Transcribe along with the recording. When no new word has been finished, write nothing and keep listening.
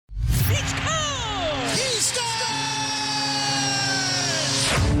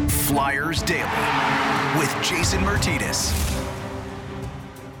Flyers Daily with Jason Martinez.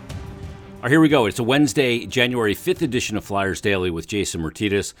 All right, here we go. It's a Wednesday, January 5th edition of Flyers Daily with Jason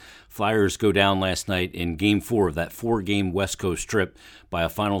Martinez. Flyers go down last night in Game 4 of that four-game West Coast trip by a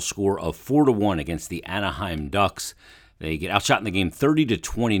final score of 4-1 against the Anaheim Ducks. They get outshot in the game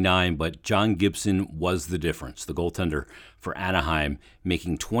 30-29, but John Gibson was the difference. The goaltender for Anaheim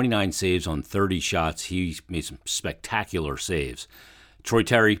making 29 saves on 30 shots. He made some spectacular saves. Troy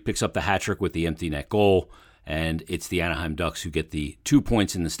Terry picks up the hat trick with the empty net goal, and it's the Anaheim Ducks who get the 2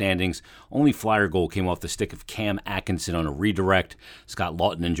 points in the standings. Only Flyer goal came off the stick of Cam Atkinson on a redirect. Scott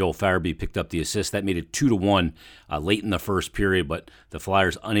Lawton and Joel Farabee picked up the assist. That made it 2-1 late in the first period, but the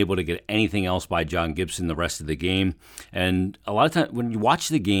Flyers unable to get anything else by John Gibson the rest of the game. And a lot of times when you watch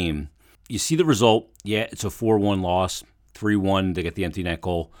the game, you see the result. Yeah, it's a 4-1 loss, 3-1, they get the empty net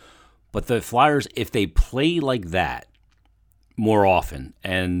goal. But the Flyers, if they play like that more often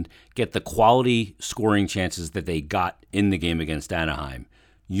and get the quality scoring chances that they got in the game against Anaheim,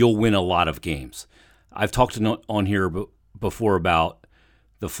 you'll win a lot of games. I've talked on here before about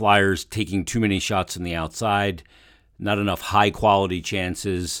the Flyers taking too many shots on the outside, not enough high-quality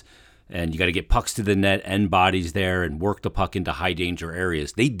chances, and you got to get pucks to the net and bodies there and work the puck into high-danger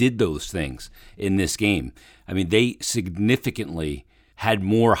areas. They did those things in this game. I mean, they significantly had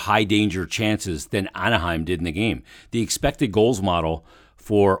more high-danger chances than Anaheim did in the game. The expected goals model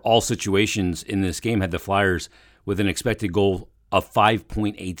for all situations in this game had the Flyers with an expected goal of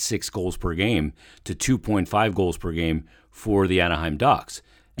 5.86 goals per game to 2.5 goals per game for the Anaheim Ducks.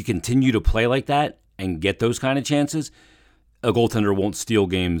 You continue to play like that and get those kind of chances, a goaltender won't steal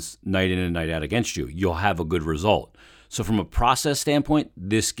games night in and night out against you. You'll have a good result. So from a process standpoint,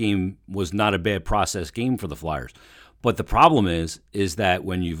 this game was not a bad process game for the Flyers. But the problem is that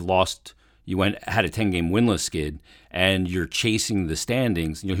when you've lost, had a 10-game winless skid, and you're chasing the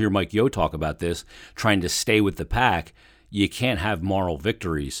standings, you'll hear Mike Yeo talk about this, trying to stay with the pack, you can't have moral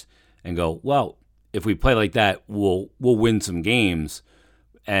victories and go, well, if we play like that, we'll win some games,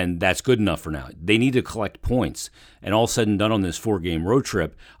 and that's good enough for now. They need to collect points. And all said and done on this 4-game road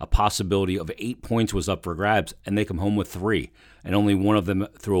trip, a possibility of 8 points was up for grabs, and they come home with 3, and only one of them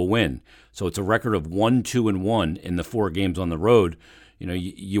through a win. So it's a record of 1-2-1 in the 4 games on the road. You know,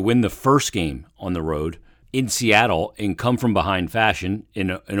 you win the first game on the road in Seattle in come-from-behind fashion in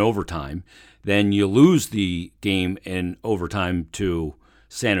overtime. Then you lose the game in overtime to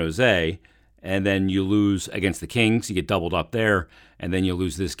San Jose, and then you lose against the Kings. You get doubled up there, and then you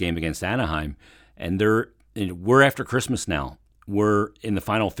lose this game against Anaheim. And we're after Christmas now. We're in the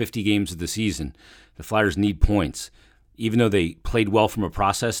final 50 games of the season. The Flyers need points. Even though they played well from a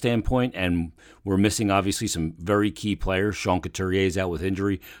process standpoint, and we're missing obviously some very key players. Sean Couturier is out with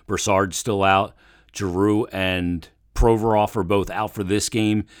injury. Brassard's still out. Giroux and Provorov are both out for this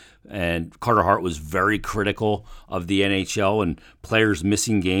game. And Carter Hart was very critical of the NHL and players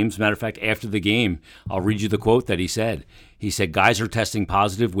missing games. Matter of fact, after the game, I'll read you the quote that he said. He said, guys are testing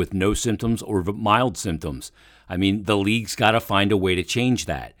positive with no symptoms or mild symptoms. I mean, the league's got to find a way to change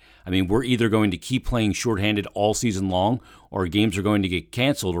that. I mean, we're either going to keep playing shorthanded all season long or games are going to get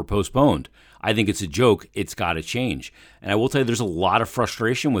canceled or postponed. I think it's a joke. It's got to change. And I will tell you, there's a lot of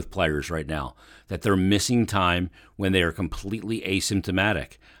frustration with players right now that they're missing time when they are completely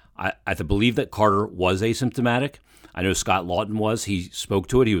asymptomatic. I believe that Carter was asymptomatic. I know Scott Lawton was. He spoke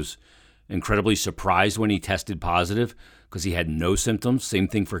to it. He was incredibly surprised when he tested positive because he had no symptoms. Same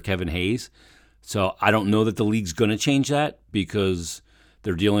thing for Kevin Hayes. So I don't know that the league's going to change that because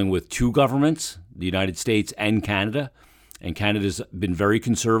they're dealing with two governments, the United States and Canada. And Canada's been very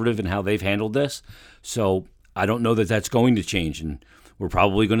conservative in how they've handled this. So I don't know that that's going to change. And we're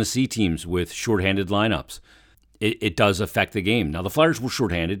probably going to see teams with shorthanded lineups. It does affect the game. Now, the Flyers were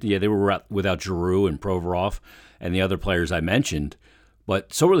shorthanded. Yeah, they were without Giroux and Provorov and the other players I mentioned.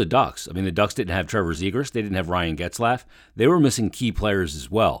 But so were the Ducks. I mean, the Ducks didn't have Trevor Zegras. They didn't have Ryan Getzlaf. They were missing key players as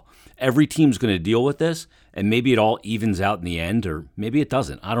well. Every team's going to deal with this, and maybe it all evens out in the end, or maybe it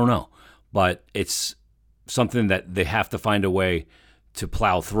doesn't. I don't know. But it's something that they have to find a way to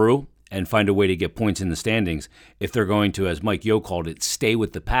plow through and find a way to get points in the standings if they're going to, as Mike Yeo called it, stay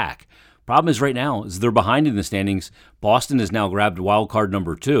with the pack. Problem is right now is they're behind in the standings. Boston has now grabbed wild card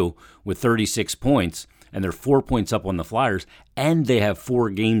number 2 with 36 points, and they're 4 points up on the Flyers, and they have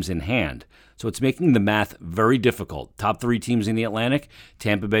 4 games in hand. So it's making the math very difficult. Top 3 teams in the Atlantic,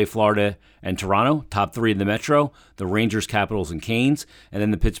 Tampa Bay, Florida, and Toronto. Top 3 in the Metro, the Rangers, Capitals, and Canes. And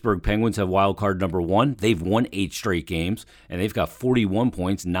then the Pittsburgh Penguins have wild card number 1. They've won 8 straight games, and they've got 41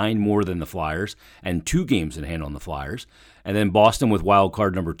 points, 9 more than the Flyers, and 2 games in hand on the Flyers. And then Boston with wild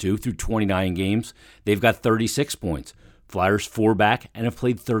card number 2 through 29 games. They've got 36 points, Flyers 4 back and have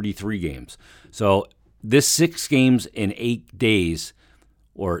played 33 games. So this 6 games in 8 days,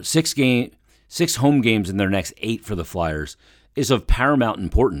 or 6 home games in their next 8 for the Flyers, is of paramount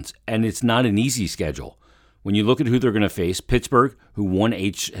importance, and it's not an easy schedule. When you look at who they're going to face, Pittsburgh, who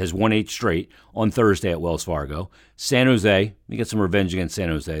has won 8 straight on Thursday at Wells Fargo. San Jose, you get some revenge against San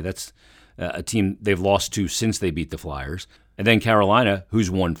Jose. That's a team they've lost to since they beat the Flyers. And then Carolina, who's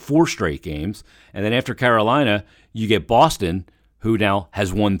won 4 straight games. And then after Carolina, you get Boston, who now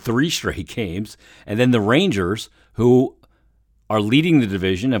has won 3 straight games. And then the Rangers, who are leading the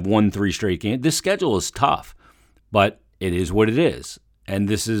division, have won 3 straight games. This schedule is tough, but it is what it is. And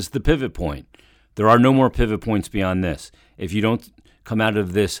this is the pivot point. There are no more pivot points beyond this. If you don't come out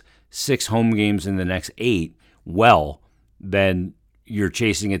of this 6 home games in the next 8 well, then you're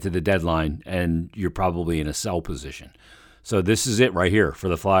chasing it to the deadline and you're probably in a sell position. So this is it right here for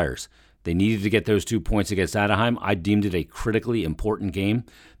the Flyers. They needed to get those 2 points against Anaheim. I deemed it a critically important game.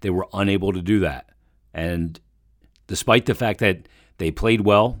 They were unable to do that. And despite the fact that they played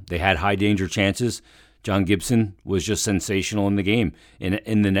well, they had high danger chances, John Gibson was just sensational in the game,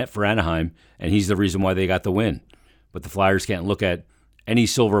 in the net for Anaheim, and he's the reason why they got the win. But the Flyers can't look at any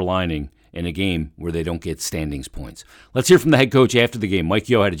silver lining in a game where they don't get standings points. Let's hear from the head coach after the game. Mike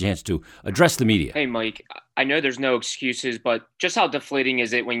Yeo had a chance to address the media. Hey, Mike, I know there's no excuses, but just how deflating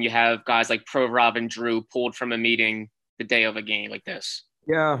is it when you have guys like Provorov and Drew pulled from a meeting the day of a game like this?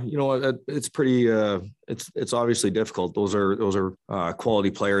 Yeah, it's pretty. It's obviously difficult. Those are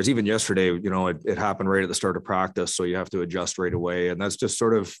quality players. Even yesterday, it happened right at the start of practice, so you have to adjust right away. And that's just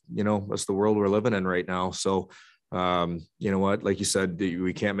sort of, that's the world we're living in right now. So, you know what, like you said,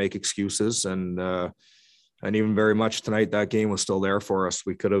 we can't make excuses. And even very much tonight, that game was still there for us.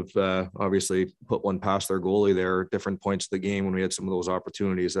 We could have obviously put one past their goalie there at different points of the game when we had some of those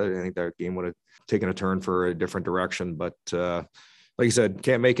opportunities. I think that game would have taken a turn for a different direction, but. Like you said,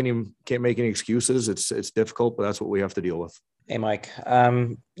 can't make any excuses. It's difficult, but that's what we have to deal with. Hey, Mike,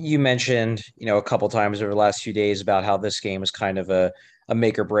 you mentioned, a couple times over the last few days about how this game is kind of a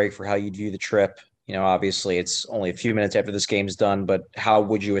make or break for how you view the trip. Obviously it's only a few minutes after this game's done, but how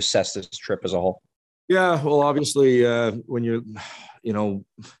would you assess this trip as a whole? Yeah, well, obviously when you're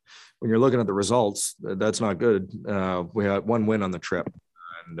looking at the results, that's not good. We had 1 win on the trip,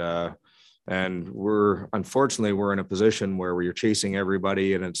 and we're in a position where you're chasing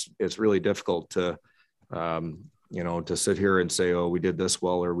everybody, and it's really difficult to sit here and say, oh, we did this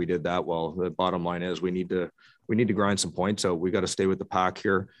well or we did that well. The bottom line is we need to grind some points out. We got to stay with the pack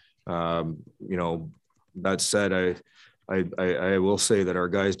here. That said, I will say that our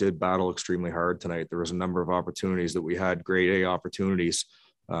guys did battle extremely hard tonight. There was a number of opportunities that we had, grade A opportunities.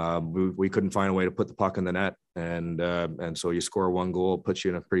 We couldn't find a way to put the puck in the net. And so you score 1 goal, it puts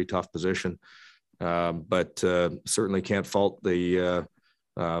you in a pretty tough position. But certainly can't fault the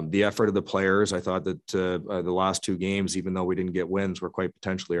effort of the players. I thought that the last 2 games, even though we didn't get wins, were quite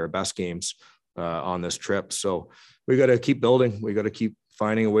potentially our best games on this trip. So we got to keep building. We got to keep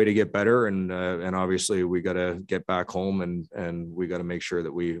finding a way to get better. And obviously we got to get back home and we got to make sure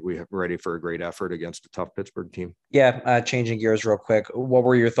that we're ready for a great effort against a tough Pittsburgh team. Yeah. Changing gears real quick. What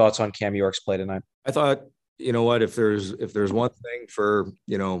were your thoughts on Cam York's play tonight? I thought, if there's one thing for,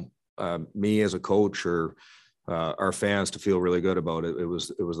 me as a coach or our fans to feel really good about it, it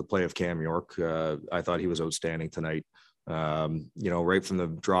was the play of Cam York. I thought he was outstanding tonight. Right from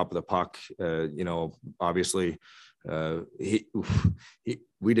the drop of the puck, obviously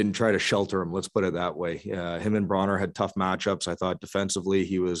we didn't try to shelter him. Let's put it that way. Him and Bronner had tough matchups. I thought defensively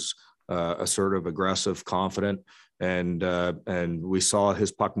he was assertive, aggressive, confident, and we saw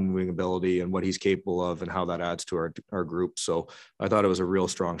his puck moving ability and what he's capable of and how that adds to our group. So I thought it was a real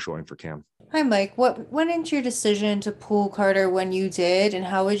strong showing for Cam. Hi, Mike. What went into your decision to pull Carter when you did, and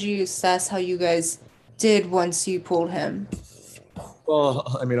how would you assess how you guys did once you pulled him?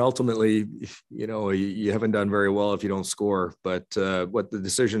 Well, I mean, ultimately, you haven't done very well if you don't score, but what the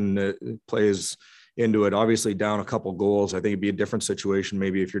decision plays into it, obviously down a couple goals, I think it'd be a different situation.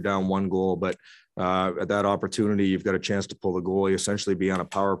 Maybe if you're down 1 goal, but at that opportunity, you've got a chance to pull the goal. You essentially be on a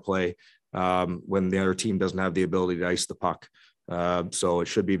power play when the other team doesn't have the ability to ice the puck. So it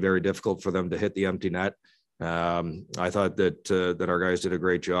should be very difficult for them to hit the empty net. I thought that our guys did a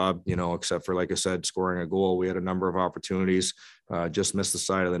great job, except for, like I said, scoring a goal. We had a number of opportunities, just missed the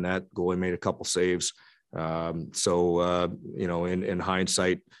side of the net. Goalie made a couple saves. In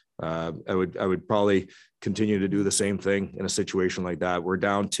hindsight, I would probably continue to do the same thing in a situation like that. We're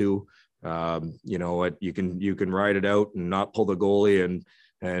down 2, you can ride it out and not pull the goalie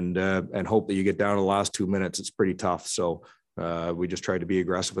and hope that you get down to the last 2 minutes. It's pretty tough. So we just tried to be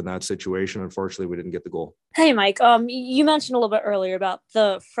aggressive in that situation. Unfortunately, we didn't get the goal. Hey, Mike, you mentioned a little bit earlier about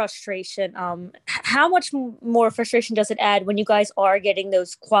the frustration. How much more frustration does it add when you guys are getting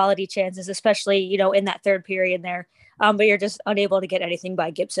those quality chances, especially, you know, in that third period there, but you're just unable to get anything by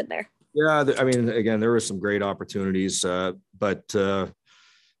Gibson there? Yeah, I mean, again, there were some great opportunities, but it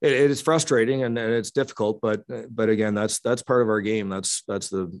is frustrating and it's difficult. But again, that's part of our game. That's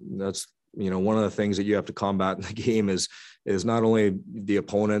you know, one of the things that you have to combat in the game is not only the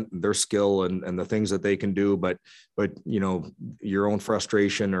opponent, their skill and the things that they can do, but you know, your own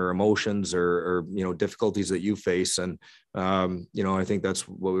frustration or emotions or you know, difficulties that you face. And you know, I think that's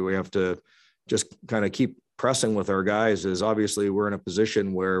what we have to just kind of keep pressing with our guys. Is obviously we're in a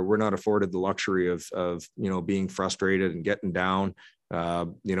position where we're not afforded the luxury of you know, being frustrated and getting down.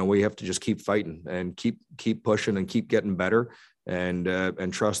 You know, we have to just keep fighting and keep pushing and keep getting better. And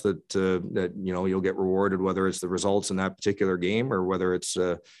trust that you know, you'll get rewarded, whether it's the results in that particular game or whether it's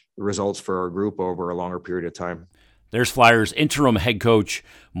the results for our group over a longer period of time. There's Flyers interim head coach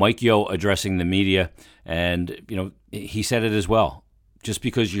Mike Yeo addressing the media, and you know, he said it as well. Just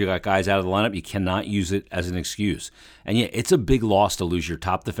because you got guys out of the lineup, you cannot use it as an excuse. And yeah, it's a big loss to lose your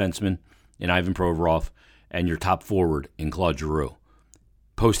top defenseman in Ivan Provorov and your top forward in Claude Giroux.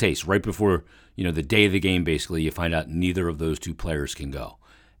 Post haste, right before, you know, the day of the game, basically, you find out neither of those two players can go.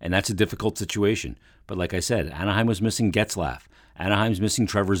 And that's a difficult situation. But like I said, Anaheim was missing Getzlaf. Anaheim's missing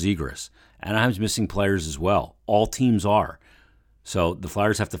Trevor Zegras. Anaheim's missing players as well. All teams are. So the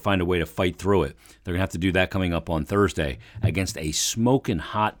Flyers have to find a way to fight through it. They're going to have to do that coming up on Thursday against a smoking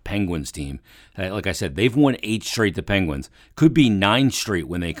hot Penguins team. Like I said, they've won 8 straight, the Penguins. Could be 9 straight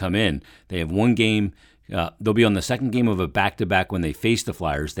when they come in. They have one game. They'll be on the second game of a back-to-back when they face the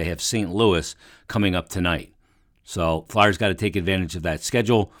Flyers. They have St. Louis coming up tonight. So Flyers got to take advantage of that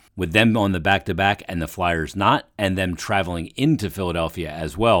schedule with them on the back-to-back and the Flyers not, and them traveling into Philadelphia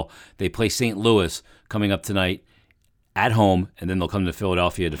as well. They play St. Louis coming up tonight at home, and then they'll come to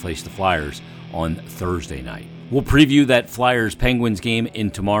Philadelphia to face the Flyers on Thursday night. We'll preview that Flyers-Penguins game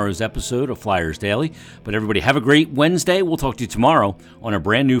in tomorrow's episode of Flyers Daily. But everybody have a great Wednesday. We'll talk to you tomorrow on a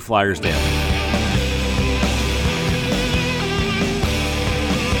brand new Flyers Daily.